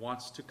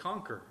wants to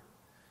conquer.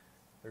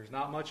 There's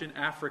not much in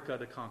Africa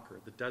to conquer.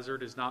 The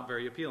desert is not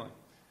very appealing.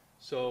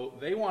 So,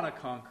 they want to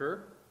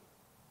conquer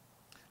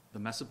the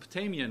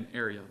Mesopotamian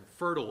area, the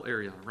fertile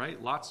area,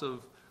 right? Lots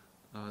of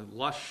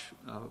lush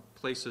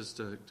places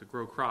to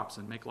grow crops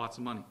and make lots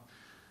of money.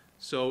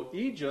 So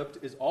Egypt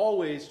is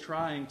always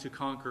trying to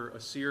conquer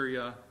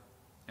Assyria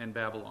and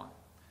Babylon.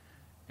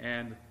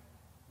 And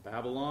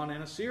Babylon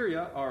and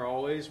Assyria are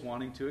always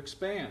wanting to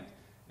expand.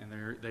 And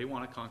they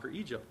want to conquer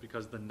Egypt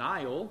because the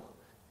Nile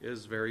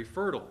is very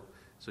fertile.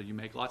 So you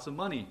make lots of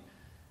money.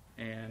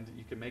 And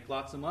you can make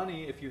lots of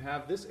money if you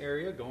have this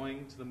area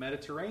going to the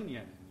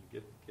Mediterranean. And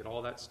you get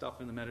all that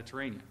stuff in the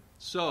Mediterranean.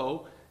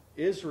 So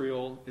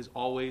Israel is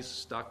always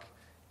stuck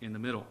in the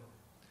middle.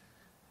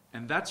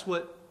 And that's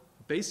what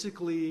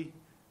basically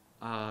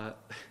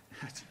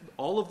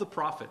all of the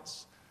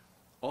prophets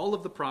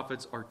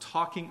are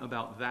talking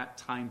about that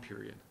time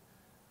period.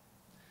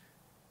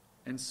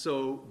 And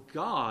so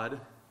God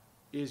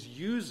is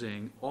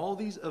using all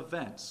these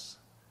events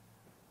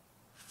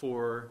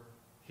for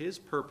his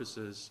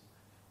purposes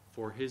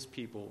for his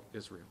people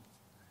Israel.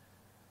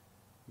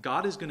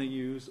 God is going to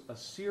use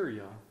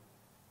Assyria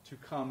to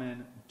come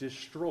and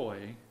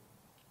destroy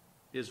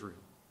Israel.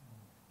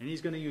 And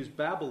he's going to use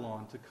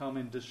Babylon to come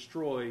and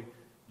destroy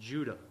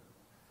Judah.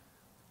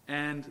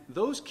 And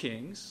those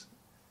kings,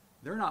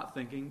 they're not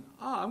thinking,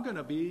 I'm going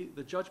to be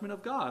the judgment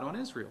of God on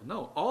Israel.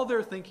 No, all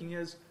they're thinking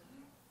is,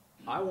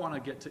 I want to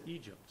get to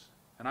Egypt,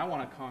 and I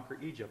want to conquer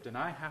Egypt, and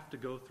I have to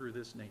go through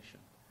this nation.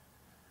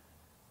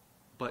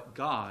 But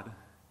God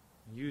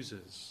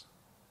uses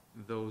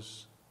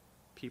those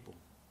people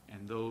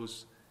and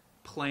those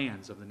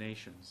plans of the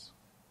nations.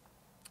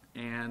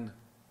 And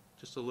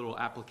just a little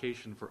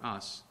application for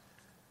us.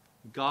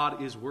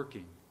 God is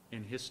working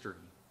in history.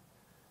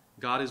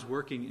 God is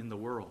working in the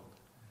world.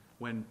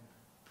 When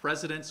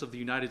presidents of the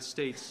United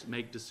States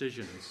make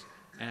decisions,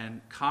 and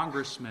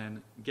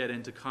congressmen get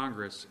into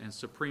Congress, and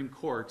Supreme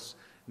Courts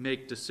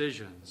make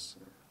decisions,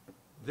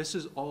 this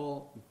is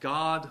all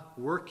God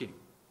working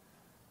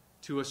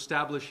to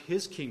establish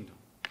his kingdom,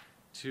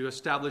 to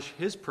establish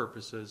his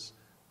purposes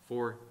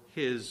for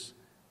his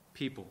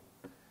people.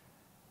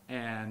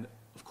 And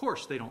of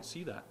course, they don't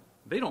see that.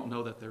 They don't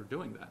know that they're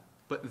doing that.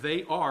 But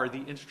they are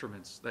the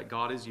instruments that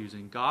God is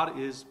using. God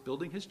is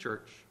building his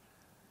church.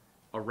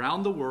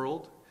 around the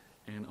world,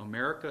 and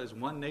America is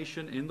one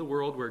nation in the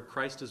world where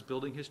Christ is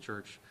building his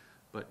church,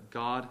 but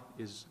God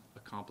is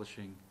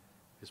accomplishing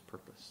his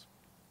purpose.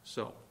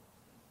 So,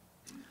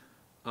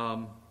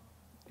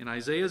 in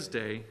Isaiah's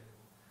day,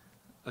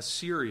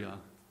 Assyria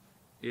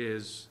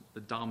is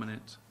the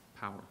dominant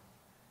power.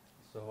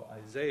 So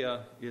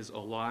Isaiah is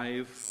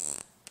alive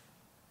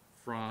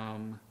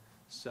from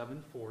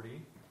 740 to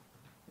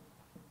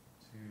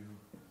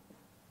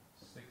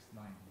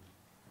 690.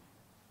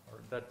 Or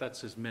that's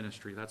his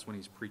ministry. That's when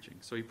he's preaching.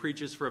 So he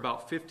preaches for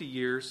about 50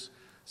 years,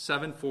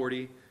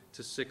 740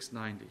 to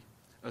 690.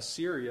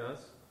 Assyria's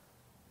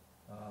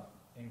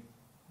in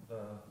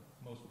the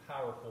most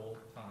powerful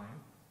time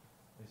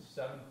is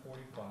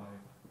 745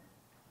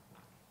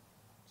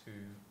 to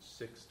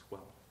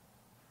 612.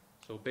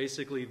 So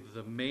basically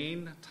the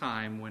main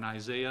time when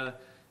Isaiah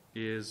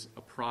is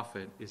a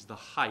prophet is the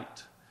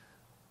height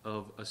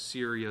of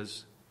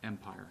Assyria's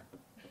empire.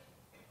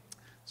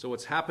 So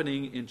what's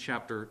happening in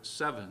chapter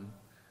 7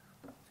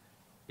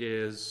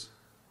 is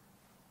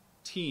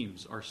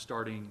teams are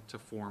starting to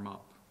form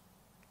up.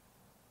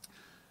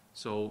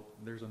 So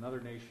there's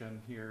another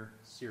nation here,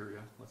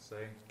 Syria, let's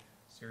say.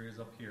 Syria's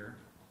up here.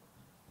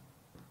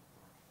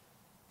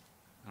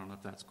 I don't know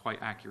if that's quite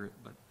accurate,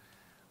 but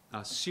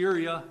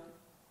Syria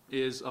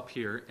is up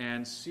here,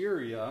 and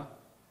Syria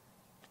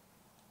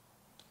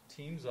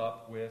teams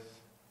up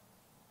with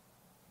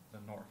the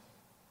north,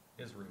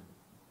 Israel.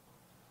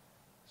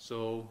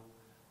 So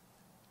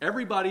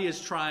everybody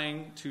is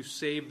trying to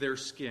save their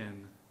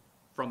skin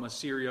from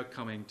Assyria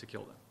coming to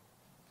kill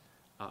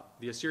them.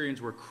 The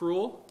Assyrians were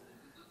cruel.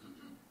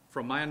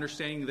 From my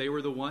understanding, they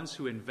were the ones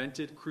who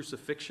invented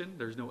crucifixion.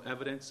 There's no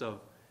evidence of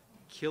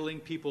killing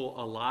people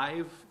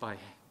alive by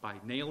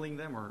nailing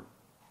them or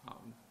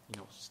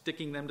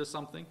sticking them to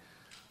something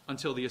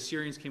until the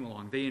Assyrians came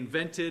along. They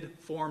invented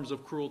forms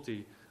of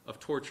cruelty, of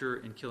torture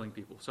and killing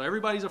people. So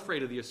everybody's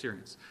afraid of the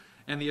Assyrians.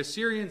 And the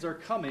Assyrians are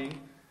coming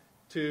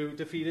to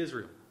defeat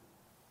Israel.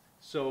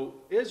 So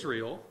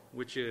Israel,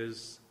 which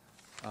is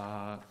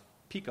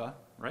Pekah,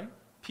 right?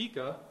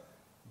 Pekah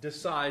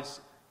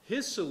decides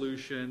his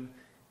solution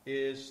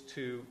is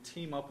to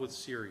team up with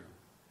Syria.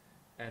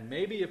 And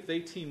maybe if they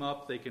team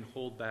up, they can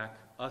hold back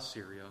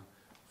Assyria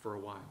for a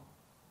while.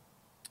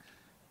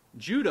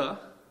 Judah,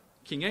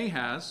 King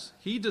Ahaz,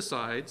 he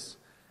decides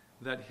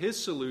that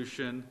his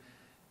solution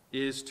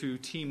is to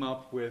team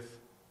up with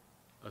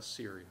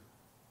Assyria,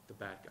 the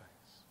bad guys.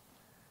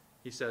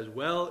 He says,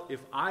 well,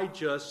 if I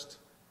just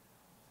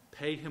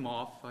pay him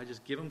off, I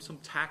just give him some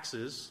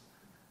taxes,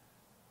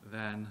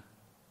 then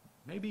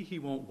maybe he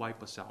won't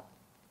wipe us out.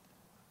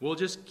 We'll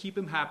just keep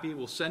him happy,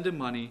 we'll send him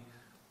money,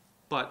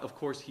 but of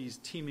course he's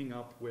teaming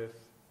up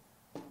with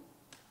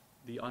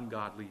the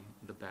ungodly,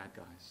 the bad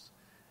guys.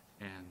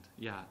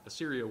 And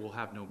Assyria will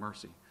have no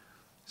mercy.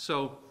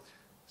 So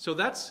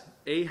that's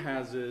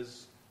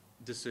Ahaz's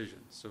decision.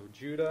 So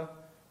Judah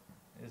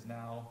is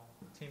now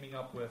teaming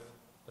up with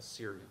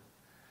Assyria.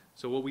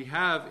 So what we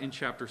have in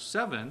chapter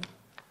 7,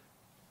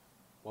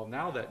 well,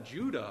 now that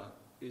Judah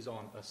is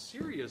on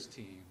Assyria's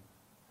team,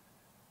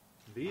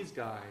 these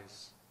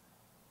guys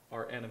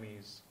are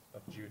enemies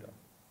of Judah.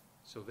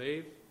 So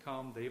they've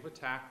come, they've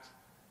attacked.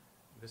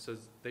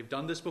 They've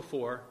done this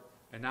before,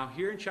 and now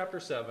here in chapter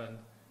 7,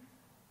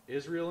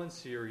 Israel and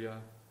Syria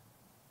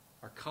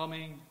are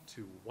coming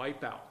to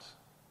wipe out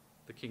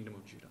the kingdom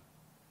of Judah,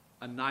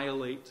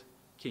 annihilate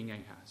King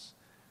Ahaz.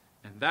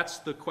 And that's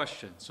the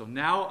question. So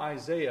now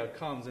Isaiah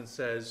comes and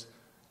says,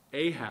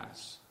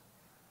 Ahaz,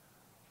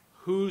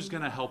 who's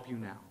going to help you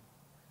now?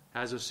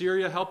 Has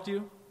Assyria helped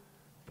you?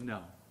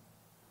 No.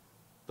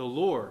 The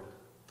Lord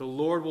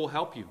will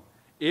help you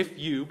if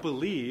you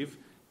believe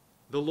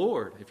the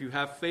Lord, if you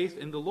have faith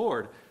in the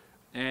Lord.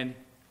 And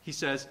he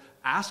says,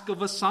 ask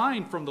of a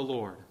sign from the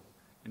Lord.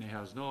 And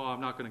Ahaz, no, I'm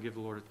not going to give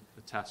the Lord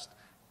a test.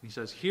 And he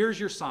says, here's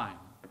your sign.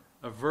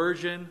 A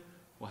virgin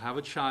will have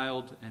a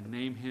child and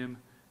name him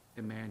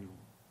Emmanuel.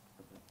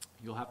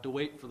 You'll have to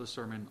wait for the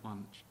sermon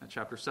on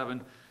chapter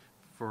 7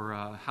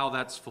 for how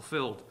that's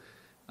fulfilled.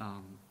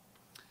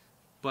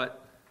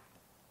 But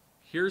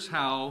here's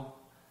how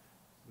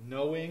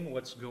knowing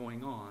what's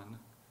going on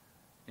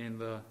in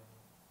the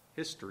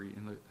history,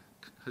 in the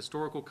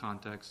historical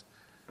context,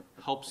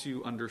 helps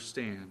you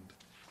understand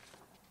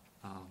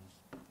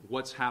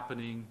what's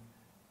happening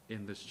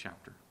in this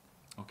chapter.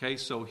 Okay,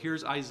 so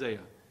here's Isaiah.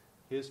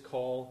 His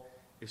call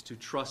is to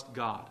trust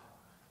God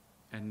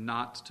and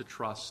not to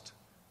trust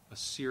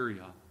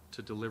Assyria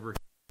to deliver him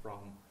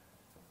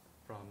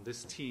from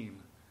this team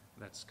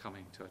that's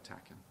coming to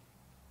attack him.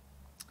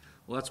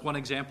 Well, that's one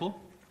example.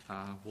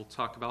 We'll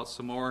talk about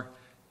some more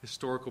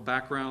historical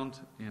background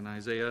in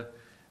Isaiah,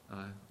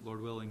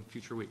 Lord willing,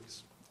 future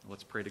weeks.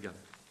 Let's pray together.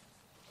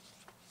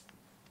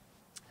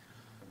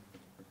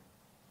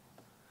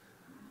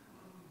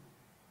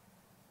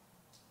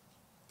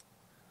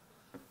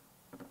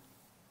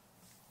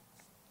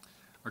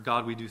 Our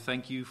God, we do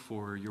thank you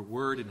for your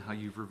word and how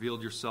you've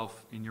revealed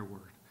yourself in your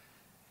word.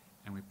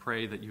 And we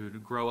pray that you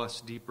would grow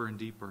us deeper and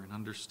deeper in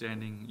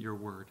understanding your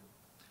word,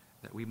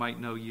 that we might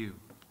know you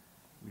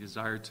We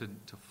desire to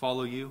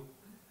follow you.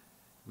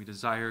 We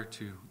desire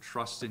to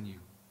trust in you.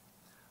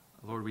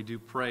 Lord, we do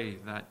pray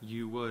that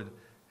you would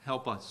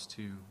help us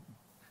to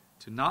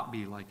not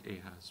be like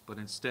Ahaz, but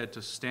instead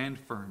to stand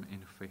firm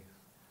in faith,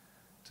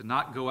 to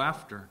not go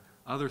after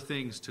other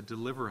things to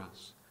deliver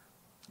us,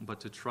 but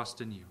to trust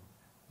in you.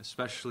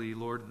 Especially,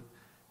 Lord,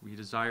 we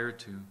desire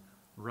to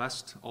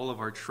rest all of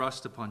our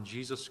trust upon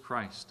Jesus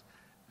Christ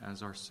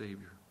as our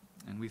Savior.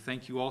 And we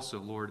thank you also,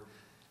 Lord,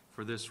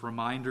 for this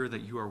reminder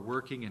that you are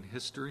working in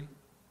history,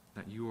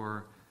 that you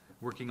are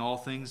working all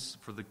things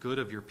for the good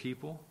of your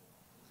people,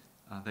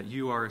 that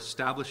you are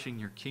establishing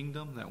your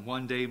kingdom, that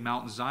one day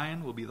Mount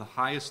Zion will be the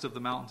highest of the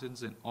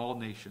mountains and all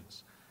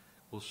nations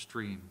will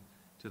stream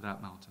to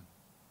that mountain.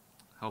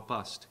 Help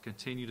us to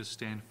continue to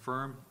stand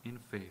firm in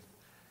faith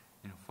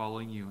and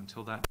following you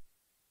until that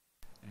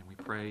day. And we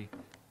pray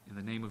in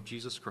the name of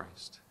Jesus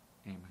Christ.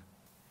 Amen.